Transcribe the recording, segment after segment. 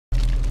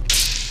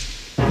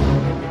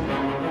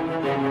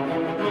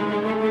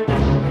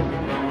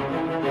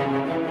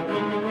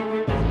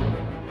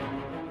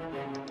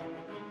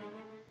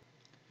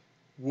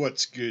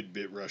What's good,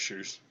 bit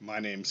rushers? My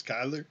name's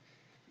Kyler.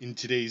 In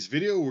today's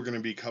video, we're going to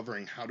be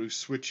covering how to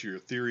switch your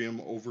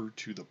Ethereum over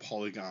to the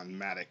Polygon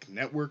Matic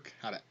network,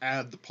 how to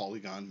add the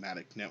Polygon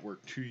Matic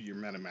network to your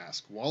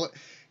MetaMask wallet,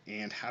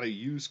 and how to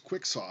use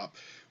Quickswap,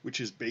 which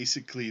is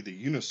basically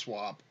the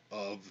Uniswap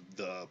of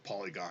the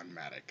Polygon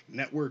Matic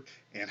network,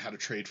 and how to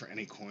trade for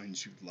any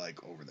coins you'd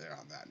like over there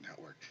on that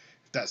network.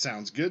 If that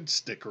sounds good,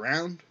 stick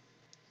around.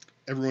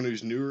 Everyone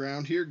who's new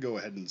around here, go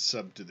ahead and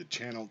sub to the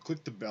channel.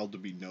 Click the bell to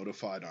be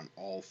notified on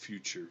all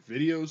future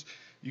videos.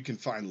 You can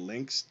find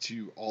links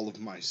to all of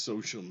my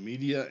social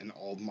media and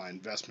all of my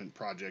investment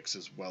projects,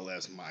 as well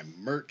as my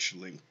merch,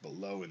 linked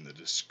below in the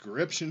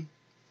description.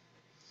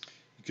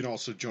 You can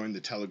also join the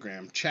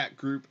Telegram chat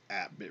group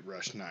at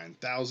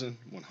BitRush9000,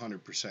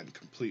 100%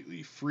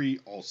 completely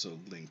free, also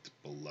linked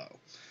below.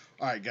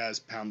 Alright guys,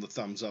 pound the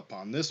thumbs up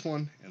on this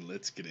one, and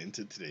let's get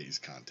into today's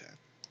content.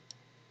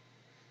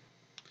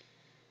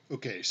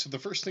 Okay, so the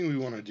first thing we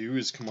want to do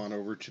is come on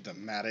over to the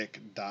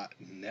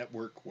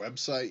Matic.network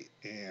website,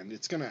 and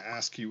it's going to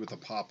ask you with a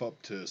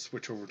pop-up to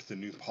switch over to the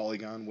new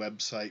Polygon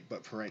website,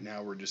 but for right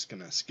now we're just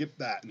going to skip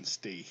that and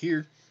stay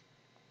here.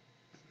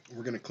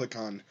 We're going to click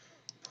on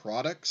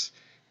Products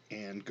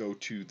and go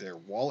to their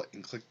wallet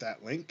and click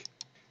that link.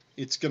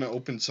 It's going to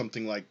open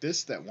something like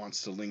this that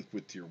wants to link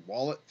with your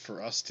wallet.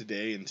 For us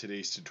today, in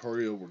today's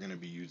tutorial, we're going to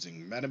be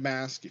using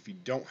MetaMask. If you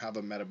don't have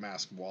a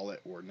MetaMask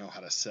wallet or know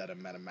how to set a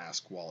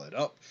MetaMask wallet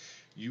up,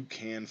 you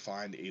can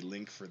find a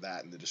link for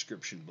that in the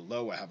description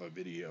below. I have a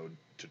video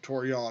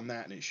tutorial on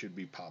that, and it should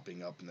be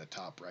popping up in the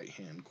top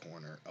right-hand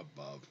corner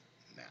above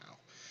now.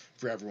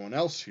 For everyone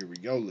else, here we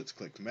go. Let's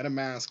click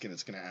MetaMask, and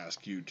it's going to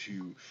ask you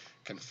to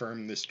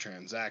confirm this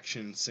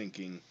transaction,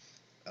 syncing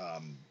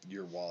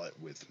your wallet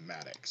with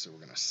Matic. So we're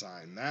going to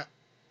sign that.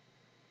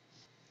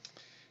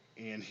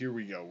 And here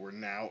we go. We're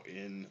now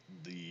in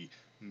the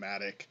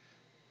Matic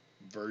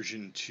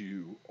version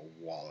 2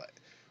 wallet.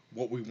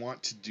 What we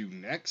want to do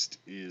next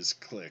is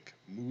click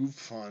Move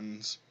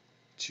Funds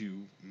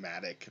to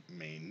Matic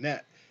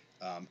Mainnet.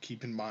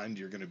 Keep in mind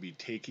you're going to be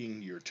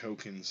taking your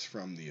tokens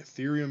from the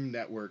Ethereum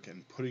network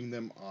and putting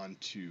them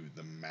onto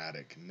the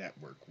Matic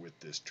network with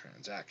this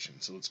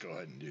transaction. So let's go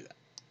ahead and do that.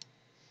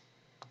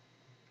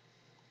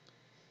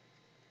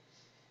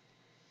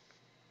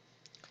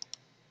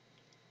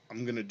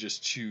 I'm going to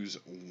just choose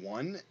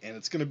 1, and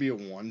it's going to be a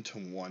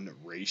 1-to-1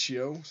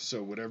 ratio.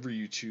 So whatever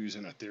you choose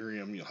in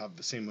Ethereum, you'll have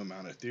the same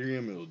amount of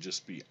Ethereum. It'll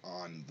just be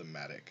on the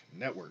Matic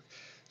network.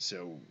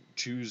 So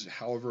choose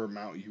however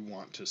amount you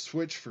want to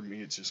switch. For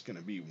me, it's just going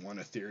to be 1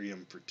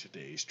 Ethereum for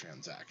today's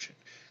transaction.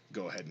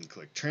 Go ahead and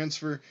click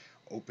Transfer.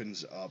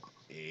 Opens up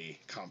a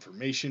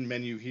confirmation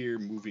menu here.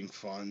 Moving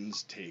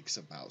funds takes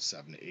about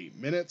 7 to 8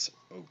 minutes.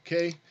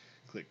 Okay.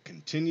 Click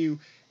Continue.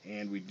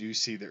 And we do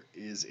see there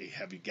is a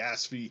heavy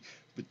gas fee,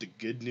 but the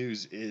good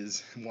news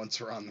is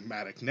once we're on the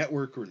Matic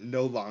network, we're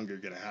no longer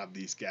going to have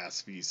these gas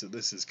fees. So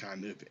this is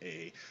kind of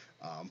a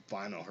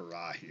final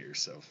hurrah here.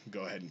 So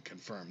go ahead and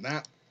confirm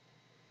that.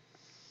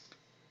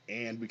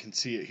 And we can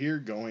see it here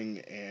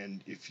going,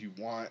 and if you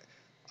want,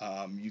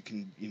 you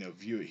can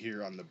view it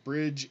here on the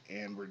bridge,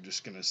 and we're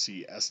just going to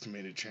see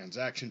estimated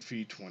transaction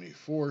fee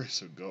 24.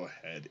 So go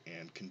ahead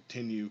and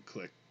continue.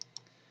 Click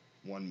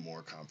one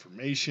more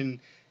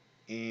confirmation.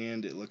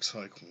 And it looks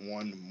like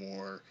one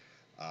more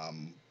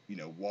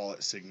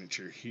wallet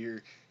signature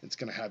here. It's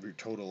going to have your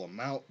total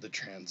amount, the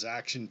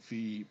transaction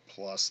fee,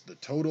 plus the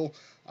total.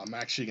 I'm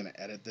actually going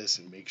to edit this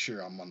and make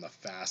sure I'm on the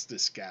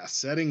fastest gas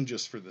setting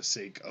just for the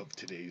sake of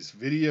today's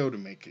video to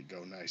make it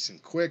go nice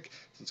and quick.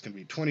 So it's going to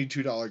be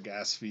 $22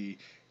 gas fee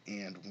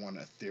and 1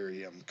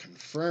 Ethereum.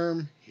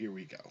 Confirm. Here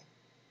we go.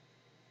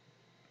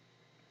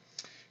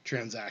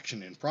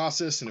 Transaction in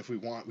process, and if we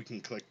want, we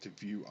can click to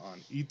view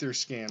on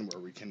Etherscan,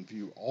 where we can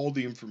view all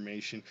the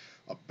information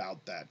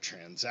about that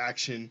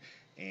transaction.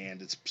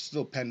 And it's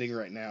still pending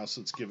right now,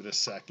 so let's give it a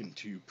second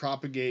to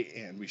propagate,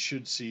 and we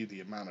should see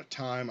the amount of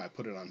time. I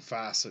put it on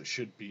fast, so it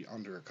should be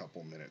under a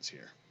couple minutes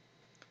here.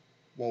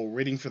 While we're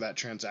waiting for that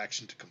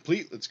transaction to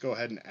complete, let's go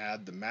ahead and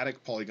add the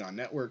Matic Polygon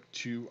network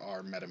to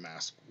our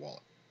MetaMask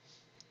wallet.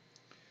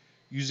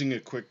 Using a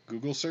quick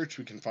Google search,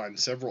 we can find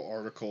several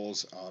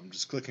articles.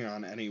 Just clicking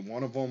on any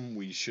one of them,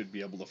 we should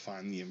be able to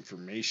find the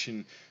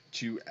information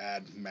to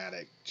add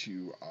Matic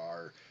to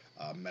our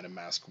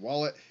MetaMask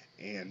wallet.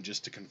 And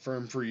just to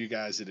confirm for you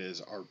guys, it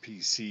is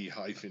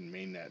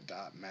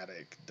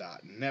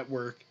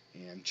rpc-mainnet.matic.network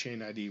and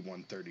chain ID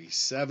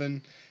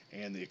 137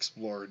 and the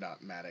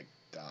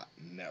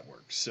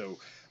explorer.matic.network. So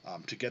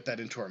to get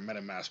that into our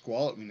MetaMask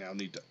wallet, we now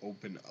need to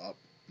open up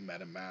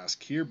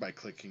MetaMask here by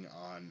clicking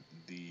on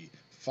the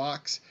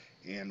Fox,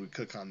 and we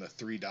click on the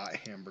 3-dot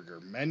hamburger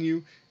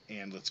menu,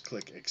 and let's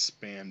click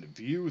Expand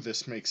View.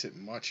 This makes it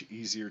much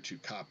easier to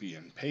copy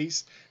and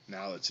paste.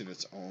 Now it's in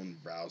its own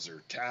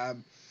browser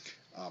tab.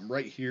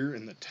 Right here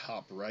in the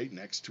top right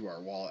next to our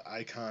wallet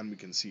icon, we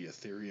can see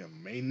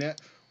Ethereum Mainnet.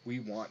 We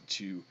want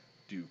to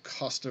do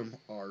custom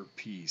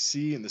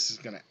RPC, and this is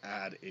going to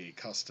add a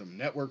custom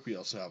network. We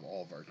also have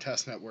all of our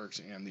test networks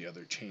and the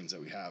other chains that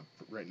we have.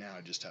 Right now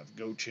I just have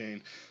Go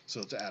chain,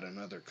 so let's add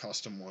another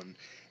custom one,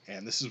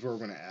 and this is where we're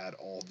going to add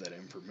all of that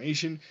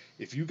information.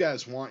 If you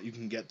guys want, you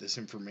can get this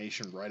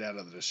information right out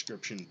of the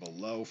description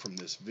below from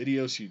this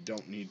video, so you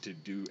don't need to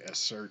do a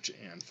search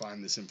and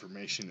find this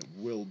information. It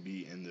will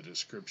be in the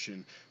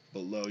description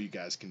below. You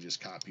guys can just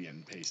copy it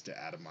and paste it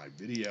out of my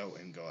video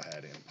and go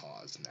ahead and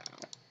pause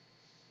now.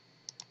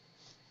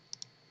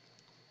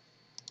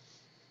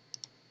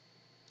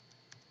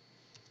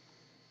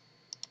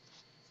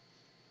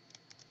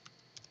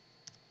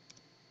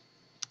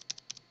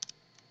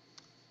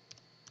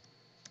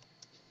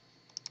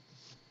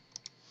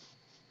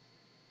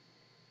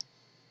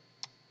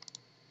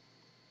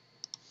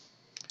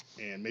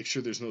 And make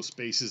sure there's no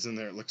spaces in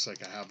there. It looks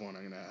like I have one.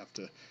 I'm going to have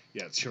to,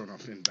 yeah, it's showing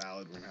up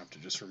invalid. We're going to have to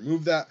just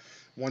remove that.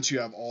 Once you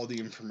have all the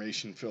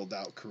information filled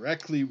out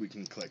correctly, we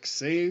can click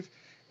save.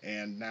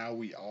 And now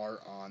we are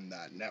on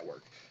that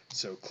network.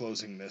 So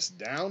closing this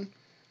down,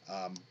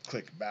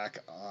 click back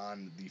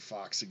on the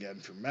Fox again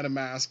for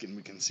MetaMask, and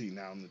we can see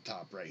now in the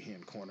top right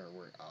hand corner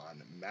we're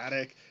on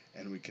Matic,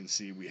 and we can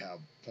see we have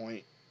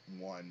 0.1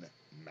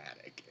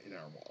 Matic in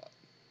our wallet.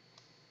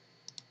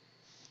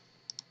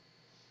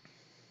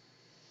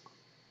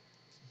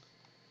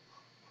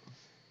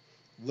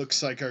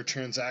 Looks like our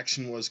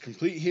transaction was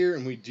complete here,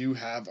 and we do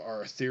have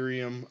our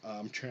Ethereum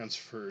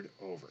transferred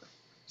over.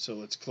 So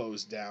let's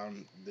close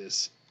down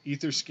this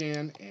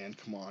Etherscan and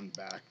come on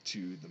back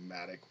to the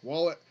Matic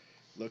wallet.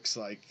 Looks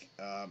like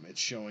it's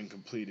showing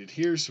completed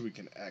here, so we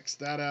can X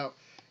that out.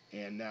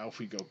 And now if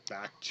we go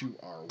back to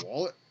our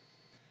wallet,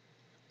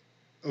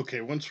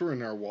 okay, once we're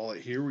in our wallet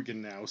here, we can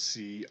now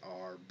see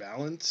our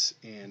balance,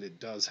 and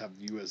it does have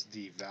the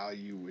USD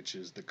value, which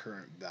is the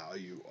current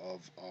value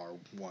of our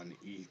 1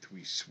 ETH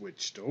we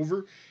switched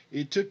over.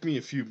 It took me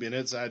a few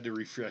minutes. I had to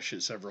refresh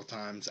it several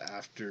times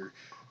after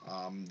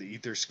the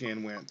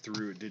Etherscan went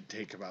through. It did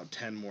take about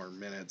 10 more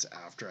minutes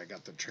after I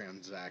got the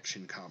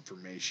transaction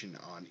confirmation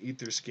on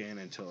Etherscan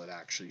until it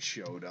actually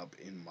showed up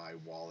in my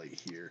wallet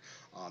here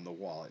on the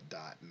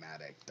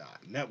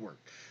wallet.matic.network.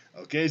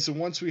 Okay, so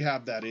once we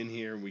have that in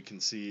here, we can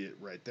see it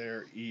right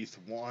there,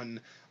 ETH1.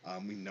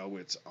 We know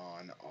it's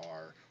on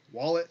our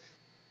wallet.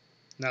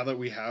 Now that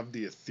we have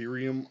the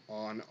Ethereum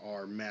on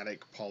our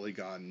Matic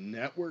Polygon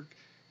network,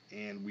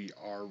 and we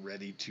are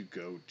ready to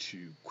go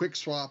to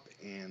Quickswap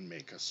and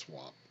make a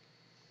swap.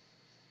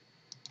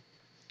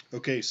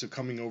 Okay, so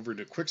coming over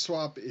to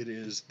Quickswap, it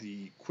is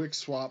the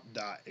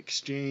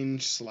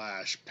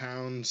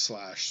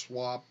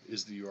quickswap.exchange/pound/swap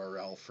is the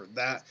URL for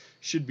that.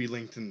 Should be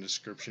linked in the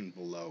description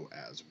below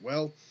as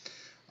well.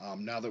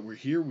 Now that we're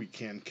here, we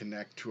can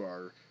connect to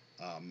our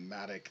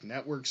Matic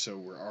network. So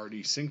we're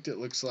already synced, it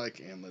looks like,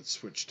 and let's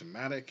switch to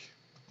Matic.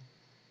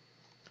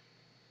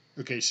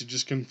 Okay, so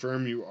just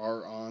confirm you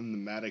are on the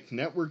Matic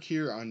network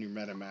here on your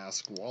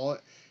MetaMask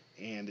wallet,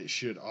 and it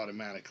should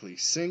automatically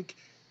sync.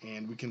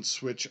 And we can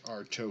switch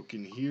our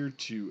token here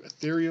to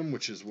Ethereum,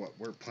 which is what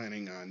we're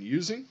planning on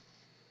using.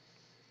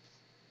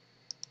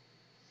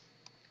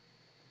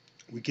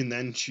 We can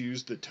then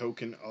choose the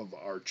token of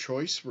our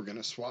choice we're going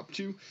to swap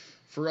to.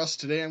 For us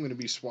today, I'm going to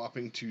be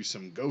swapping to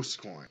some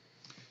Ghost coin.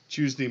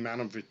 Choose the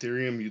amount of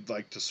Ethereum you'd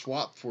like to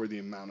swap for the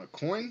amount of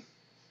coin.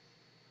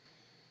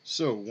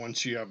 So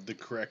once you have the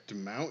correct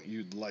amount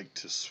you'd like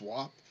to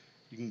swap,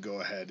 you can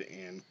go ahead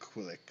and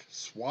click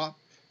swap.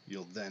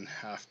 You'll then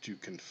have to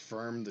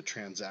confirm the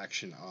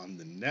transaction on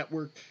the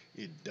network.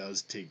 It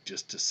does take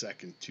just a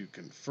second to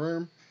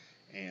confirm.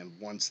 And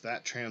once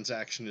that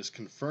transaction is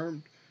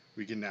confirmed,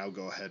 we can now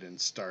go ahead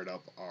and start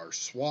up our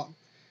swap.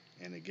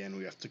 And again,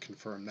 we have to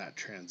confirm that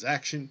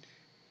transaction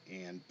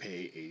and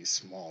pay a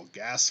small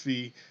gas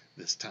fee.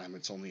 This time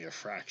it's only a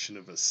fraction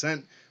of a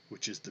cent,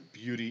 which is the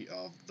beauty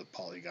of the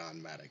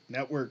Polygon Matic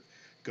network.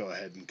 Go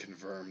ahead and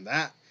confirm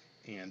that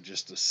in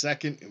just a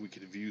second, and we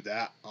can view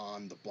that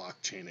on the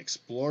Blockchain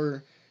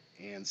Explorer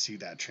and see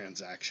that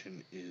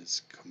transaction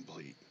is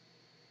complete.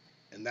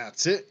 And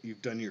that's it.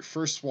 You've done your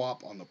first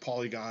swap on the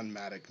Polygon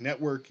Matic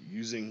network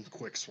using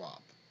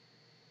Quickswap.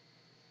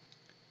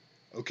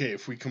 Okay,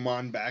 if we come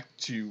on back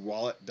to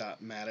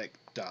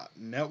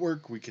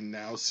wallet.matic.network, we can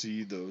now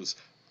see those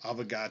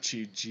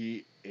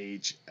Aavegotchi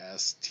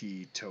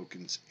GHST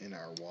tokens in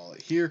our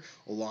wallet here,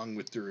 along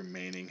with the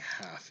remaining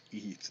half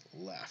ETH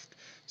left.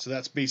 So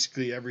that's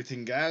basically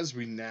everything, guys.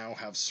 We now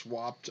have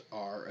swapped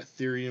our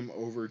Ethereum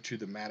over to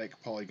the Matic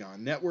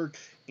Polygon network,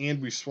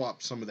 and we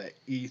swapped some of that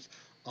ETH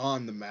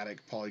on the Matic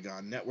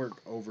Polygon network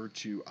over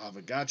to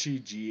Aavegotchi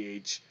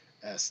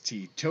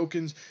GHST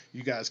tokens.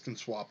 You guys can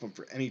swap them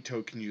for any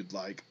token you'd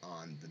like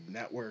on the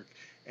network.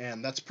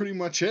 And that's pretty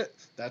much it.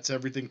 That's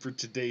everything for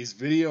today's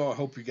video. I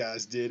hope you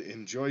guys did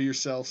enjoy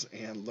yourselves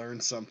and learn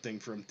something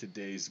from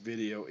today's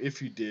video.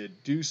 If you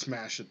did, do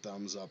smash a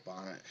thumbs up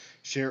on it.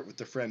 Share it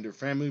with a friend or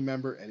family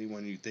member,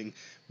 anyone you think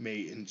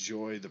may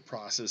enjoy the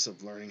process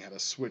of learning how to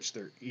switch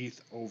their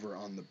ETH over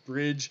on the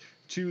bridge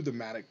to the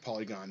Matic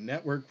Polygon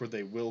network, where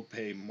they will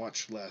pay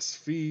much less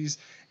fees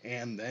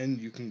and then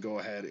you can go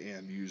ahead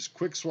and use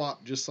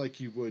Quickswap just like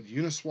you would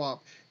Uniswap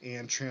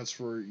and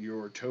transfer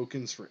your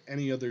tokens for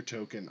any other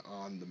token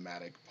on the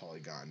Matic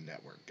Polygon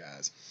network,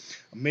 guys.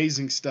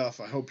 Amazing stuff.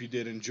 I hope you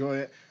did enjoy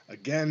it.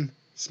 Again,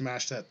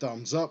 smash that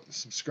thumbs up,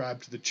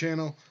 subscribe to the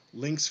channel,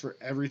 links for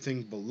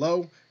everything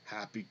below.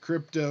 Happy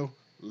crypto.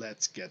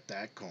 Let's get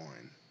that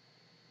coin.